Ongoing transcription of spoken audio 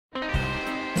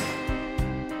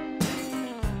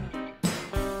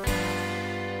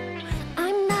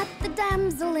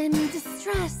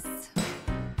dress.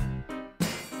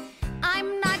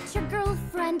 I'm not your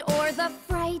girlfriend or the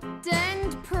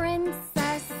frightened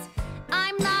princess.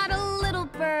 I'm not a little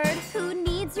bird who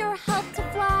needs your help to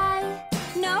fly.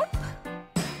 Nope.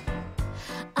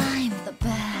 I'm the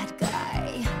bad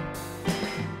guy.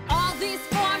 All these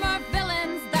former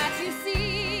villains that you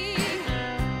see,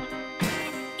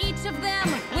 each of them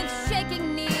with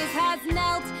shaking knees has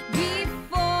knelt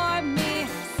before me.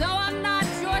 So I'm not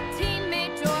your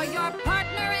teammate or your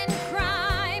partner in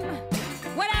crime.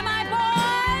 What am I,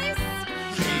 boys?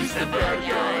 She's the bad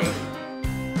guy.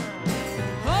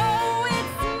 Oh,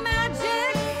 it's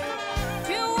magic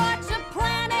to watch a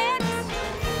planet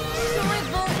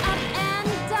shrivel up and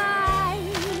die.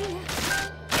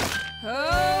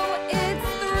 Oh, it's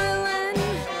thrilling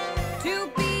to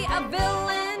be a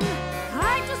villain.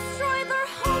 I destroy their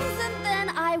homes and then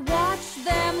I watch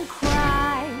them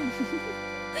cry.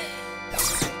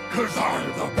 'Cause I'm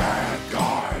the bad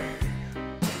guy.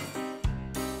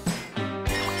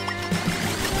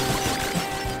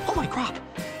 Oh my crop!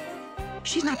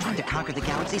 She's not trying to conquer the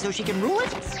galaxy so she can rule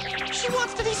it. She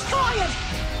wants to destroy it!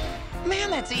 Man,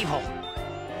 that's evil.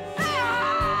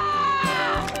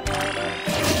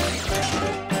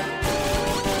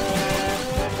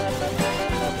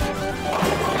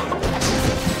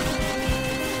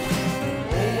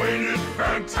 Oh, ain't it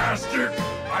fantastic?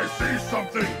 I see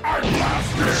something, I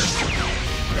blast it!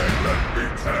 And let me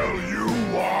tell you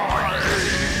why!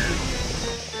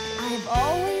 I've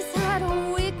always had a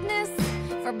weakness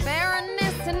for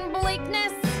barrenness and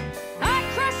bleakness. I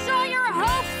crush all your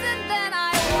hopes and then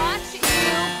I watch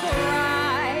you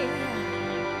cry.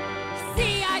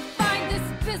 See, I find this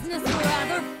business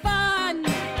rather fun.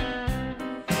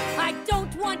 I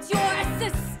don't want your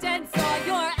assistance or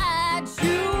your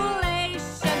adulation.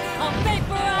 I'll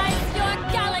vaporize your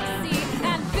galaxy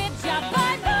and bid ya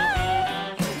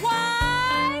bye-bye.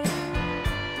 Why?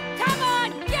 Come on,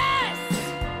 guess!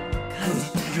 'Cause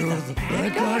you're the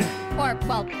bad guy? Or,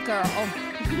 well, girl.